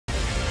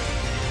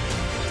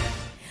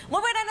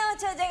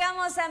muchachos,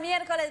 llegamos a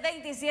miércoles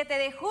 27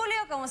 de julio,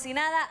 como si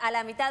nada, a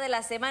la mitad de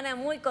la semana,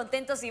 muy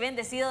contentos y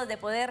bendecidos de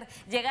poder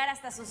llegar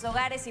hasta sus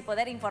hogares y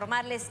poder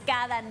informarles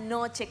cada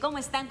noche. ¿Cómo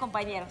están,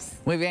 compañeros?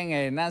 Muy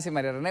bien, Nancy,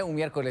 María René, un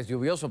miércoles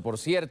lluvioso, por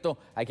cierto,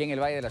 aquí en el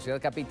Valle de la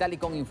Ciudad Capital y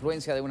con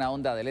influencia de una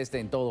onda del este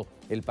en todo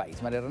el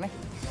país. María René.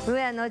 Muy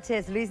buenas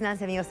noches, Luis,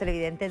 Nancy, amigos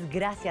televidentes,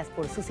 gracias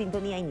por su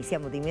sintonía.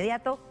 Iniciamos de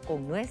inmediato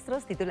con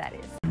nuestros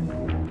titulares.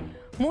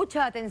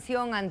 Mucha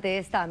atención ante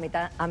esta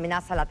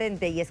amenaza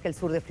latente, y es que el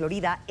sur de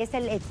Florida es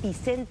el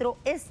epicentro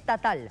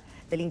estatal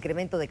del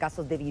incremento de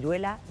casos de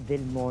viruela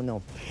del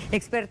mono.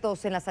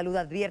 Expertos en la salud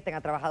advierten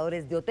a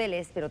trabajadores de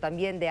hoteles, pero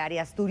también de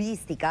áreas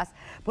turísticas,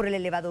 por el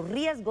elevado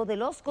riesgo de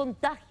los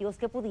contagios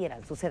que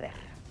pudieran suceder.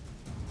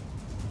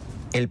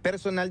 El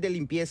personal de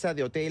limpieza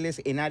de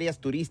hoteles en áreas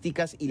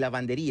turísticas y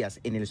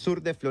lavanderías en el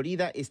sur de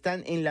Florida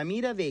están en la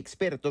mira de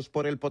expertos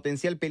por el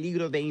potencial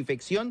peligro de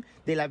infección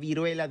de la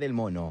viruela del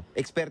mono.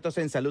 Expertos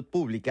en salud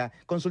pública,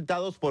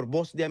 consultados por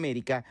Voz de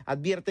América,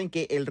 advierten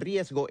que el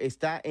riesgo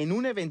está en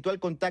un eventual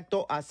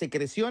contacto a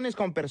secreciones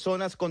con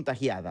personas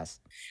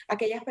contagiadas.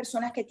 Aquellas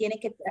personas que tienen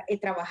que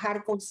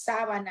trabajar con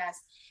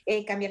sábanas,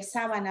 cambiar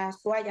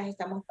sábanas, toallas,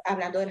 estamos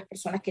hablando de las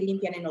personas que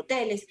limpian en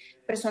hoteles,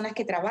 personas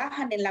que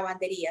trabajan en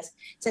lavanderías.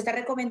 Se está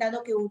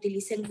recomendando que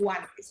utilicen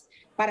guantes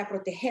para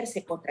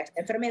protegerse contra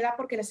esta enfermedad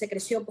porque la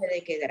secreción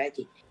puede quedar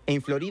allí.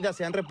 En Florida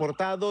se han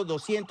reportado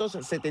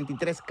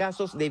 273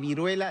 casos de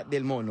viruela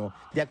del mono,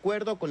 de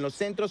acuerdo con los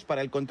Centros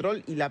para el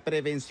Control y la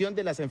Prevención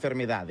de las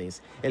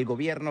Enfermedades. El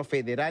gobierno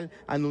federal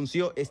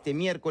anunció este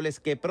miércoles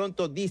que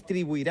pronto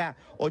distribuirá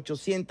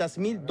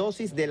 800,000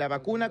 dosis de la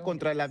vacuna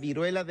contra la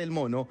viruela del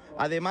mono,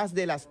 además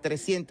de las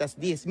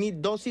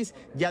 310,000 dosis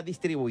ya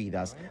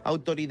distribuidas.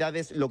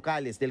 Autoridades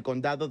locales del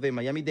condado de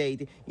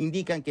Miami-Dade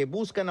indican que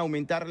buscan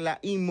aumentar la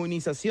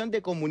inmunización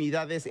de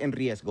comunidades en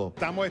riesgo.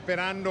 Estamos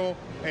esperando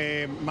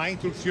más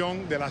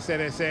instrucción de la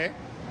CDC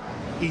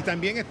y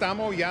también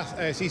estamos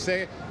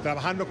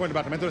trabajando con el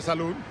Departamento de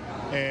Salud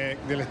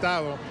del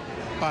Estado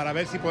para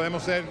ver si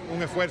podemos hacer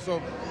un esfuerzo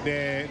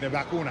de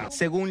vacuna.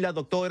 Según la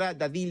doctora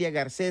Dadilia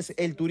Garcés,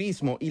 el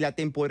turismo y la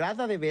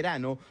temporada de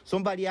verano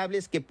son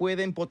variables que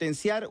pueden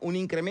potenciar un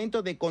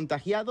incremento de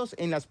contagiados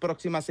en las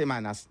próximas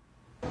semanas.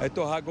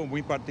 Esto es algo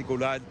muy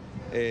particular.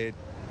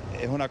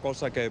 Es una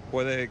cosa que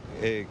puede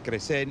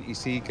crecer y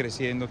sigue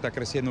creciendo, está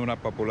creciendo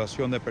una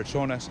población de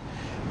personas.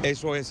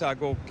 Eso es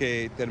algo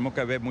que tenemos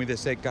que ver muy de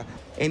cerca.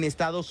 En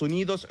Estados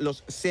Unidos,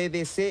 los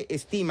CDC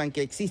estiman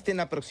que existen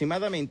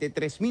aproximadamente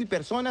 3,000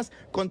 personas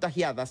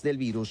contagiadas del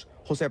virus.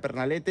 José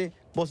Pernalete,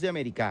 Voz de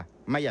América,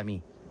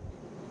 Miami.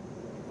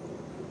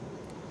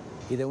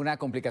 Y de una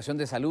complicación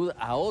de salud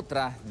a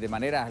otra de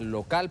manera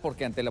local,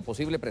 porque ante la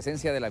posible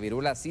presencia de la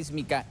viruela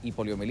sísmica y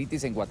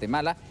poliomielitis en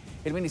Guatemala,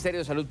 el Ministerio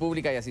de Salud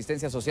Pública y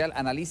Asistencia Social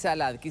analiza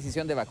la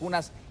adquisición de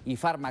vacunas y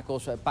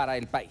fármacos para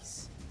el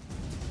país.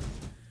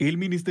 El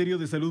Ministerio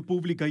de Salud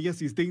Pública y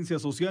Asistencia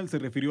Social se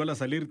refirió a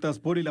las alertas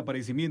por el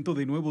aparecimiento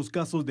de nuevos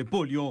casos de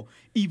polio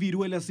y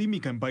viruela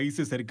símica en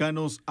países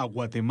cercanos a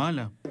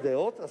Guatemala. De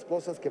otras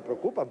cosas que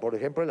preocupan, por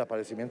ejemplo, el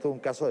aparecimiento de un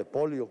caso de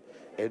polio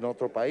en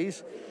otro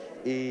país.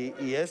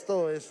 Y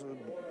esto es,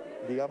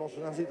 digamos,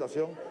 una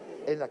situación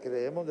en la que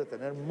debemos de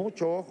tener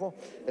mucho ojo.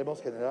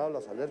 Hemos generado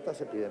las alertas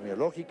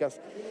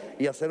epidemiológicas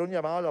y hacer un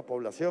llamado a la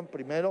población,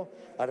 primero,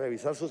 a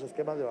revisar sus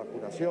esquemas de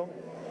vacunación.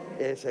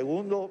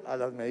 Segundo, a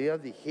las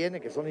medidas de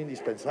higiene que son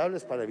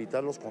indispensables para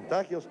evitar los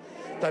contagios.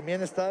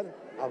 También estar,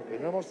 aunque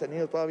no hemos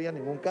tenido todavía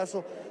ningún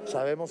caso,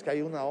 sabemos que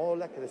hay una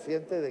ola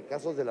creciente de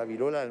casos de la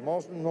viruela del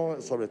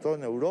mono, sobre todo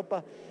en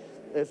Europa.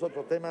 Es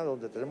otro tema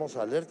donde tenemos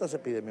alertas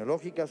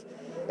epidemiológicas,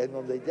 en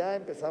donde ya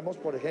empezamos,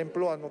 por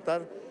ejemplo, a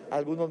notar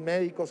algunos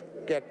médicos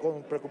que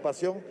con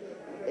preocupación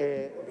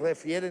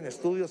refieren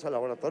estudios al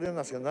Laboratorio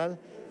Nacional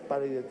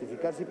para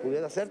identificar si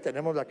pudiera ser.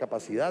 Tenemos la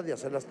capacidad de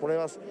hacer las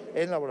pruebas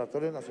en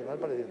Laboratorio Nacional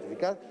para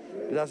identificar.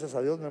 Gracias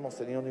a Dios no hemos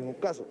tenido ningún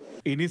caso.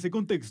 En ese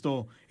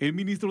contexto, el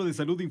ministro de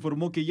Salud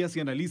informó que ya se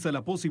analiza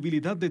la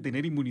posibilidad de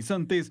tener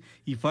inmunizantes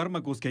y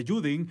fármacos que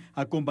ayuden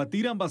a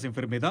combatir ambas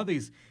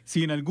enfermedades,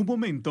 si en algún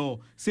momento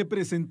se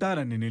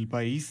presentaran en el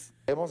país.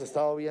 Hemos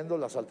estado viendo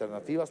las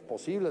alternativas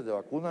posibles de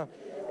vacuna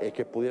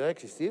que pudiera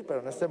existir, pero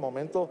en este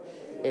momento,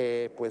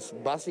 pues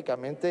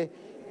básicamente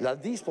la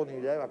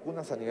disponibilidad de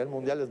vacunas a nivel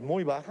mundial es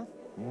muy baja,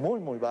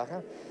 muy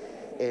baja,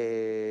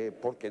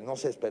 porque no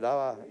se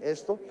esperaba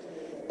esto.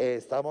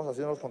 Estamos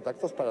haciendo los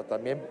contactos para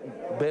también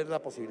ver la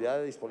posibilidad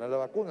de disponer de la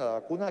vacuna. La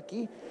vacuna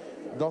aquí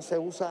no se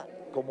usa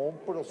como un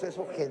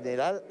proceso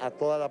general a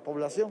toda la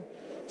población,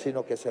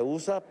 sino que se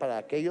usa para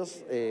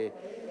aquellas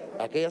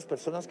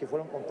personas que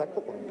fueron en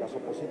contacto con un caso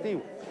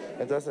positivo.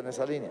 Entonces, en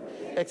esa línea.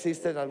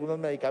 Existen algunos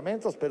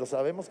medicamentos, pero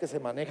sabemos que se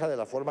maneja de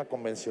la forma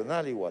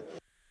convencional igual.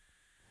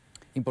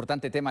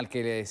 Importante tema al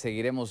que le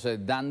seguiremos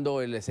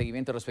dando el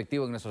seguimiento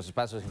respectivo en nuestros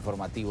espacios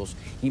informativos.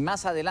 Y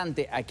más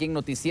adelante, aquí en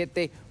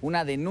Noti7,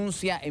 una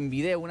denuncia en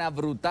video, una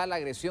brutal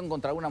agresión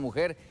contra una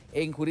mujer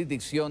en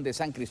jurisdicción de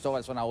San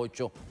Cristóbal, zona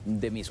 8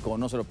 de Misco.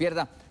 No se lo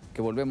pierda,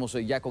 que volvemos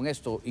ya con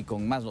esto y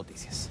con más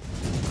noticias.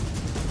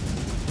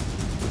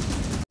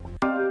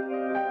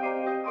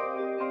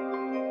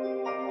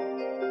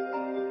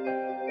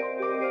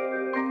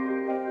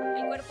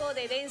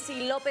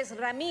 Daisy López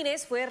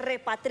Ramírez fue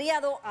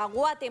repatriado a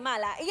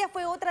Guatemala. Ella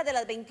fue otra de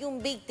las 21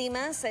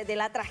 víctimas de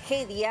la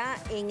tragedia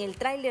en el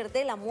tráiler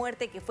de la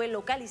muerte que fue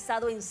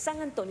localizado en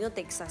San Antonio,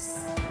 Texas.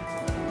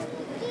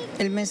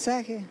 El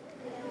mensaje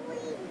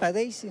a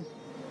Daisy,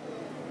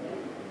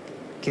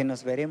 que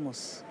nos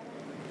veremos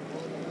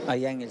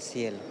allá en el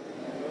cielo.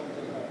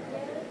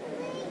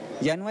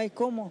 Ya no hay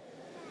cómo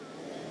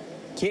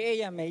que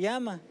ella me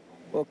llama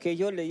o que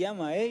yo le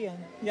llamo a ella,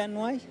 ya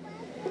no hay.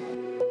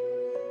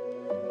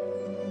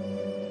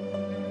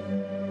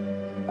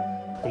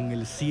 Con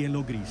el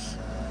cielo gris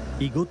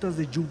y gotas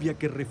de lluvia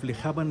que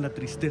reflejaban la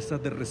tristeza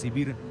de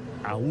recibir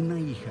a una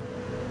hija,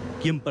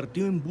 quien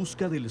partió en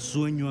busca del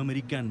sueño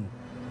americano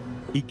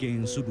y que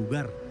en su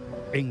lugar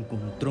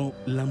encontró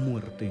la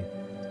muerte.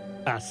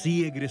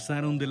 Así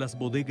egresaron de las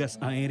bodegas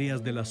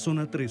aéreas de la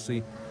zona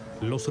 13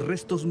 los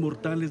restos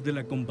mortales de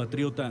la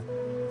compatriota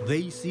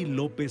Daisy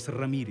López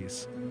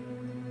Ramírez.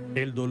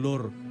 El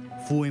dolor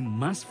fue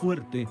más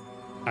fuerte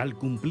al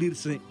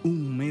cumplirse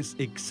un mes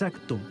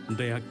exacto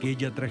de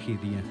aquella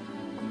tragedia.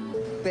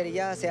 Pero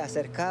ya se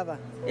acercaba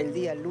el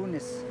día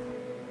lunes,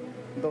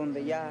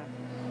 donde ya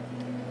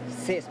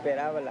se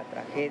esperaba la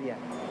tragedia,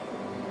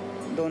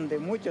 donde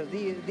muchos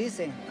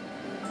dicen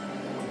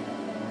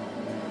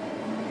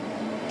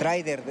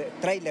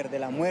tráiler de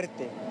la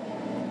muerte.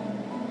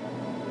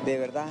 De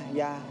verdad,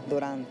 ya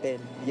durante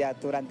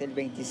el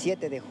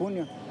 27 de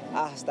junio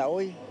hasta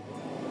hoy,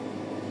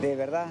 de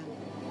verdad,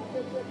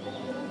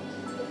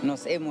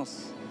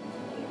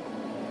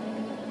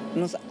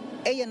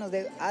 ella nos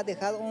ha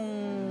dejado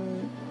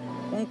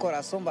un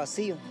corazón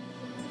vacío.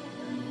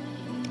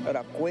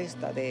 Ahora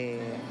cuesta de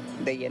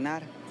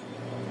llenar,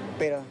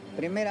 pero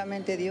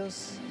primeramente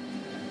Dios,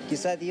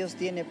 quizá Dios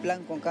tiene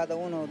plan con cada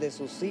uno de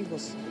sus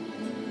hijos.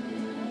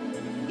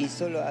 Y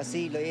solo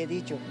así lo he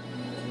dicho,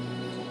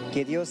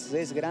 que Dios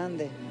es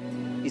grande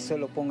y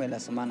solo pongo en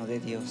las manos de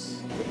Dios.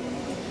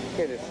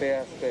 ¿Qué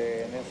deseas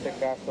en este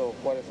caso?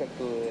 ¿Cuál es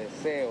tu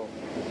deseo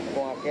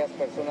con aquellas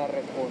personas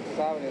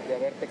responsables de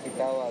haberte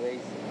quitado a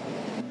Daisy?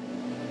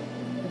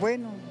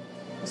 Bueno,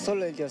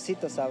 solo el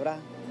Diosito sabrá.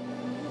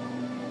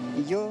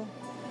 Y yo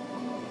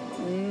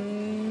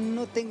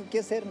no tengo que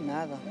hacer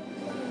nada.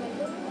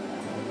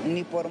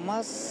 Ni por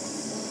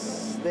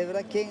más, de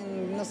verdad,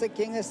 no sé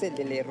quién es el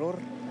del error.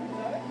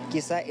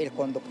 Quizá el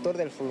conductor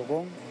del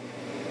furgón.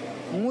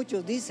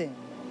 Muchos dicen,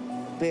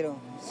 pero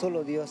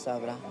solo Dios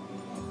sabrá.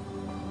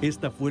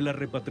 Esta fue la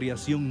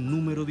repatriación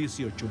número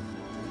 18.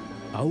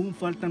 Aún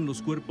faltan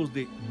los cuerpos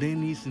de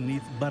Denis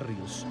Nith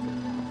Barrios,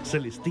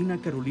 Celestina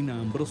Carolina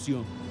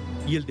Ambrosio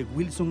y el de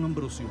Wilson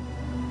Ambrosio,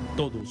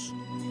 todos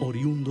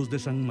oriundos de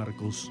San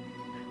Marcos.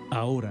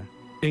 Ahora,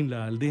 en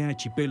la aldea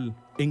Chipel,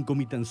 en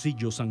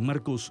Comitancillo, San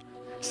Marcos,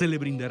 se le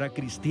brindará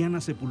cristiana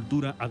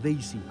sepultura a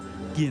Daisy,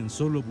 quien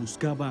solo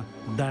buscaba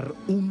dar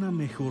una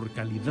mejor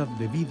calidad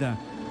de vida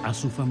a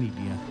su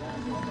familia.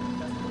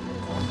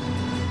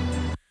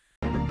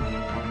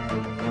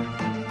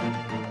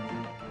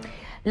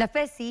 La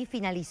FESI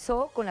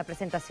finalizó con la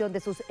presentación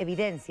de sus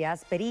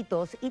evidencias,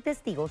 peritos y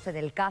testigos en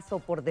el caso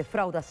por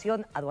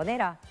defraudación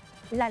aduanera,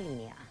 La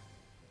Línea.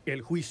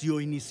 El juicio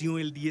inició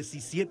el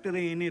 17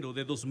 de enero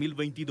de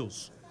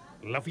 2022.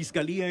 La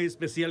Fiscalía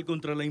Especial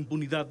contra la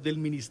Impunidad del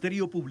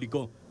Ministerio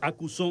Público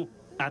acusó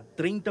a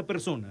 30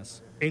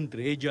 personas,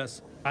 entre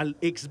ellas al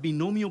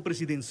exbinomio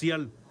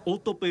presidencial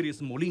Otto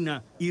Pérez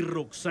Molina y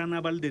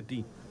Roxana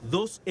Valdetti,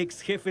 dos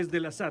exjefes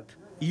de la SAT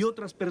y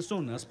otras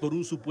personas por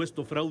un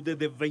supuesto fraude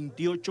de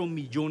 28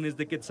 millones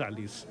de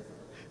quetzales.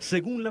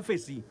 Según la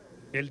FESI,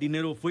 el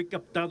dinero fue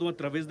captado a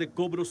través de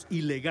cobros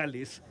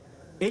ilegales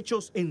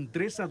hechos en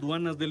 3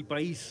 aduanas del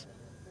país.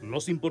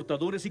 Los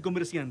importadores y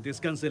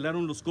comerciantes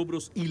cancelaron los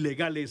cobros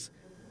ilegales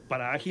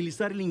para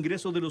agilizar el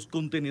ingreso de los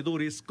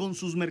contenedores con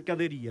sus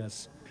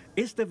mercaderías.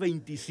 Este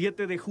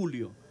 27 de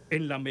julio,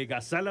 en la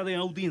megasala de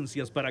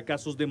audiencias para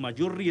casos de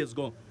mayor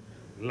riesgo,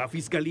 la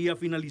Fiscalía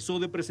finalizó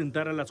de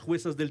presentar a las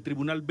juezas del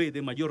Tribunal B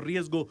de mayor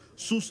riesgo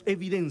sus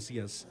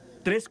evidencias,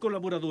 3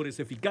 colaboradores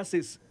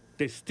eficaces,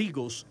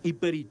 testigos y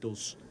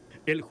peritos.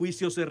 El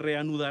juicio se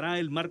reanudará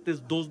el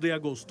martes 2 de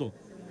agosto.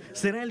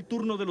 Será el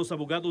turno de los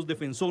abogados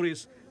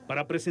defensores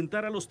para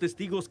presentar a los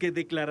testigos que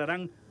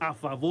declararán a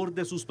favor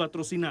de sus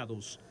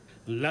patrocinados.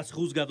 Las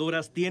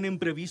juzgadoras tienen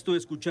previsto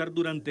escuchar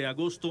durante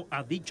agosto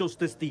a dichos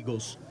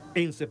testigos.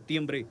 En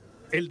septiembre,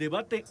 el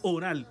debate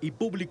oral y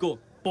público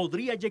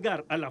podría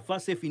llegar a la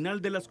fase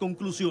final de las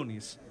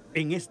conclusiones.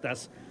 En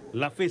estas,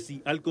 la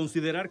FESI, al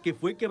considerar que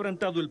fue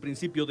quebrantado el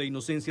principio de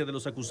inocencia de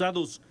los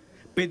acusados,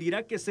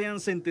 pedirá que sean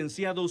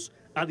sentenciados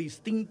a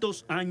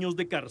distintos años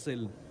de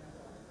cárcel.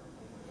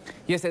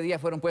 Y este día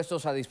fueron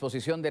puestos a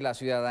disposición de la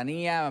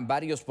ciudadanía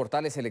varios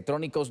portales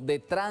electrónicos de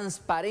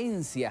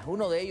transparencia,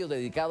 uno de ellos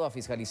dedicado a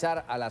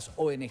fiscalizar a las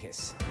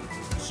ONGs.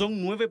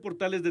 Son 9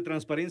 portales de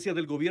transparencia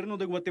del gobierno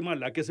de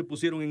Guatemala que se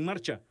pusieron en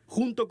marcha,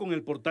 junto con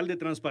el portal de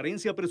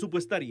transparencia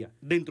presupuestaria.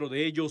 Dentro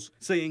de ellos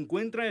se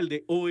encuentra el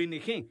de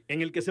ONG,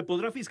 en el que se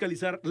podrá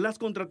fiscalizar las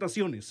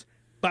contrataciones,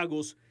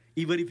 pagos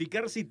y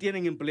verificar si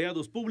tienen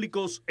empleados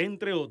públicos,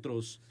 entre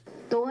otros.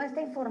 Toda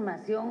esta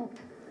información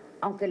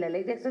aunque la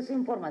ley de acceso a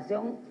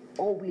información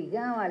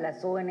obligaba a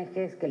las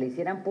ONGs que la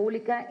hicieran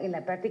pública, en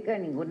la práctica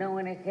ninguna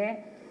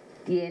ONG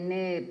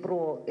tiene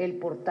el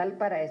portal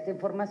para esta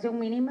información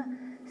mínima.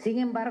 Sin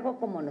embargo,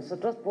 como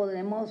nosotros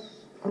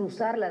podemos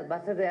cruzar las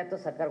bases de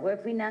datos a cargo de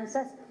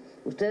finanzas,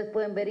 ustedes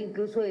pueden ver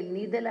incluso el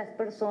NID de las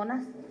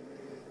personas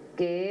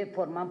que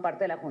forman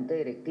parte de la junta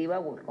directiva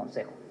o el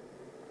consejo.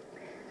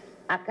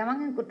 Acá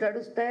van a encontrar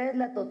ustedes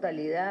la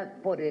totalidad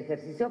por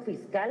ejercicio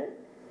fiscal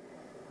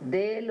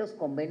de los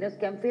convenios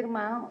que han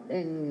firmado.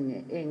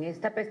 En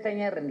esta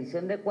pestaña de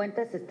rendición de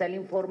cuentas está el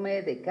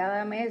informe de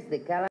cada mes,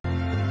 de cada...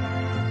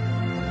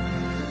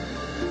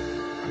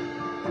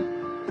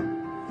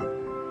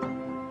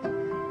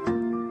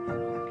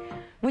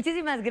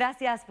 Muchísimas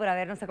gracias por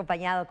habernos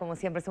acompañado. Como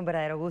siempre es un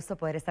verdadero gusto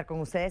poder estar con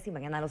ustedes y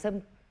mañana los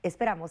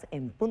esperamos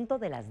en punto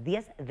de las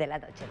 10 de la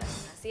noche.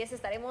 Así es,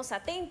 estaremos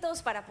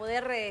atentos para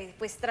poder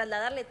pues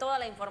trasladarle toda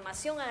la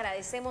información.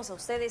 Agradecemos a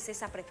ustedes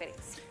esa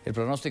preferencia. El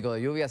pronóstico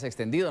de lluvia se ha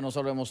extendido, no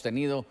solo hemos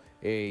tenido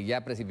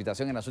ya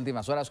precipitación en las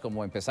últimas horas,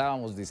 como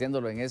empezábamos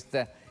diciéndolo en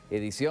esta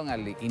edición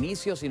al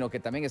inicio, sino que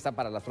también está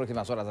para las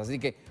próximas horas, así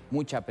que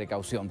mucha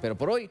precaución. Pero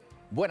por hoy,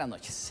 buenas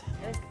noches.